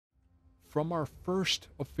from our first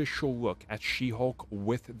official look at She-Hulk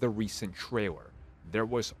with the recent trailer, there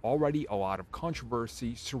was already a lot of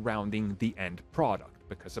controversy surrounding the end product,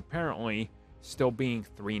 because apparently still being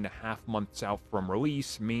 3.5 months out from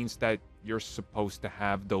release means that you're supposed to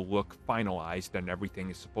have the look finalized and everything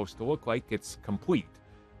is supposed to look like it's complete,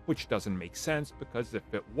 which doesn't make sense, because if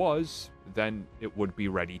it was, then it would be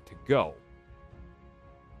ready to go.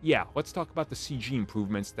 Yeah, let's talk about the CG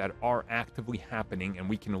improvements that are actively happening and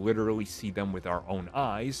we can literally see them with our own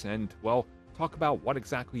eyes, and, well, talk about what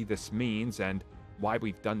exactly this means and why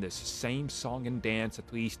we've done this same song and dance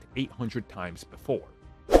at least 800 times before.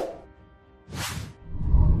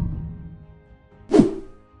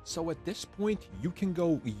 So at this point, you can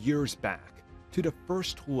go years back to the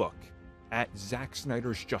first look at Zack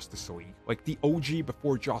Snyder's Justice League, like the OG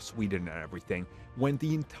before Joss Whedon and everything, when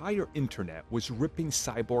the entire internet was ripping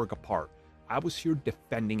Cyborg apart. I was here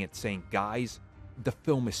defending it, saying, guys, the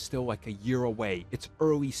film is still like a year away. It's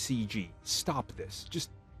early CG. Stop this. Just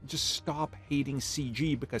stop hating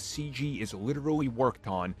CG, because CG is literally worked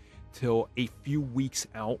on till a few weeks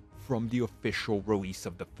out from the official release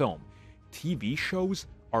of the film. TV shows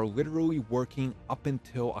are literally working up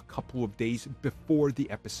until a couple of days before the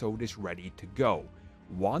episode is ready to go.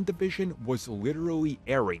 WandaVision was literally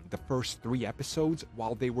airing the first 3 episodes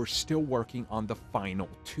while they were still working on the final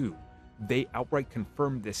 2. They outright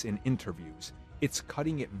confirmed this in interviews. It's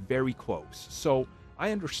cutting it very close. So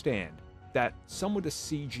I understand that some of the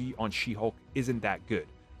CG on She-Hulk isn't that good.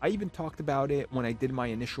 I even talked about it when I did my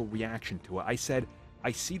initial reaction to it. I said,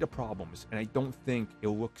 I see the problems and I don't think it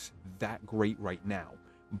looks that great right now.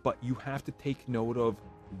 But you have to take note of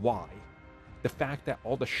why. The fact that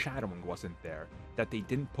all the shadowing wasn't there, that they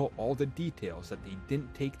didn't put all the details, that they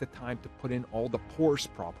didn't take the time to put in all the pores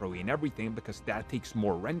properly and everything, because that takes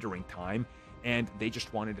more rendering time, and they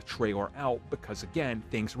just wanted a trailer out because, again,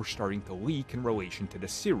 things were starting to leak in relation to the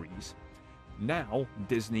series. Now,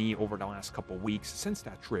 Disney, over the last couple weeks since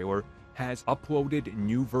that trailer, has uploaded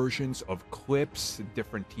new versions of clips,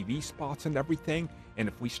 different TV spots and everything, and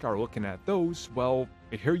if we start looking at those, well,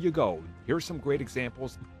 here you go. Here's some great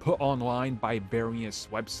examples put online by various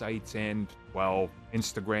websites and, well,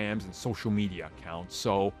 Instagrams and social media accounts.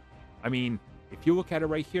 So, I mean, if you look at it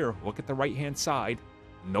right here, look at the right-hand side,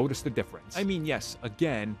 notice the difference. I mean, yes,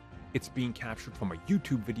 again, it's being captured from a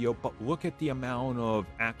YouTube video, but look at the amount of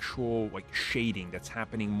actual, like, shading that's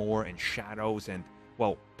happening more, and shadows and,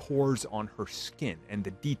 well, pores on her skin and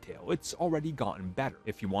the detail. It's already gotten better.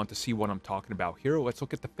 If you want to see what I'm talking about here, let's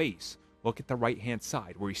look at the face. Look at the right-hand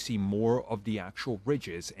side where you see more of the actual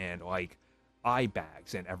ridges and, like, eye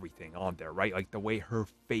bags and everything on there, right? Like the way her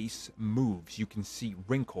face moves, you can see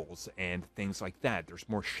wrinkles and things like that. There's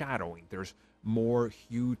more shadowing. There's more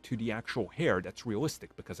hue to the actual hair that's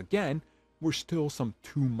realistic, because, again, we're still some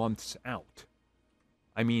 2 months out.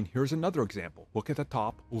 I mean, here's another example. Look at the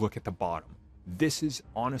top, look at the bottom. This is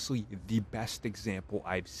honestly the best example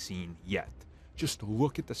I've seen yet. Just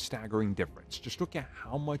look at the staggering difference. Just look at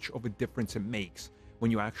how much of a difference it makes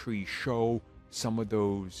when you actually show some of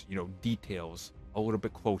those, details a little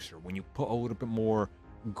bit closer, when you put a little bit more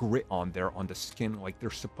grit on there on the skin like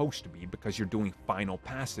they're supposed to be, because you're doing final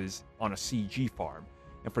passes on a CG farm.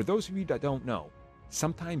 And for those of you that don't know,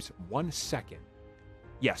 sometimes 1 second,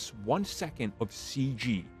 yes, 1 second of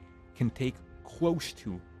CG can take close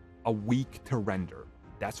to a week to render.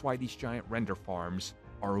 That's why these giant render farms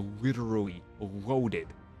are literally loaded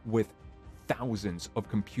with thousands of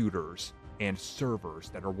computers and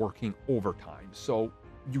servers that are working overtime. So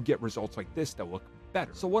you get results like this that look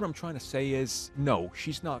better. So what I'm trying to say is, no,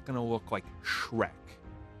 she's not going to look like Shrek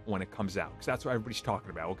when it comes out, because that's what everybody's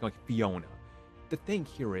talking about, looking like Fiona. The thing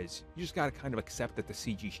here is, you just got to kind of accept that the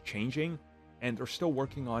CG's changing, and they're still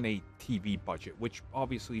working on a TV budget, which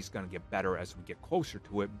obviously is going to get better as we get closer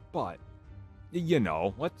to it, but,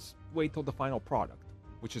 let's wait till the final product,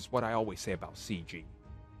 which is what I always say about CG.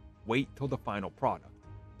 Wait till the final product,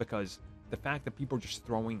 because the fact that people are just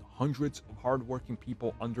throwing hundreds of hardworking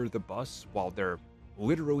people under the bus while they're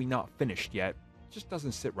literally not finished yet just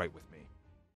doesn't sit right with me.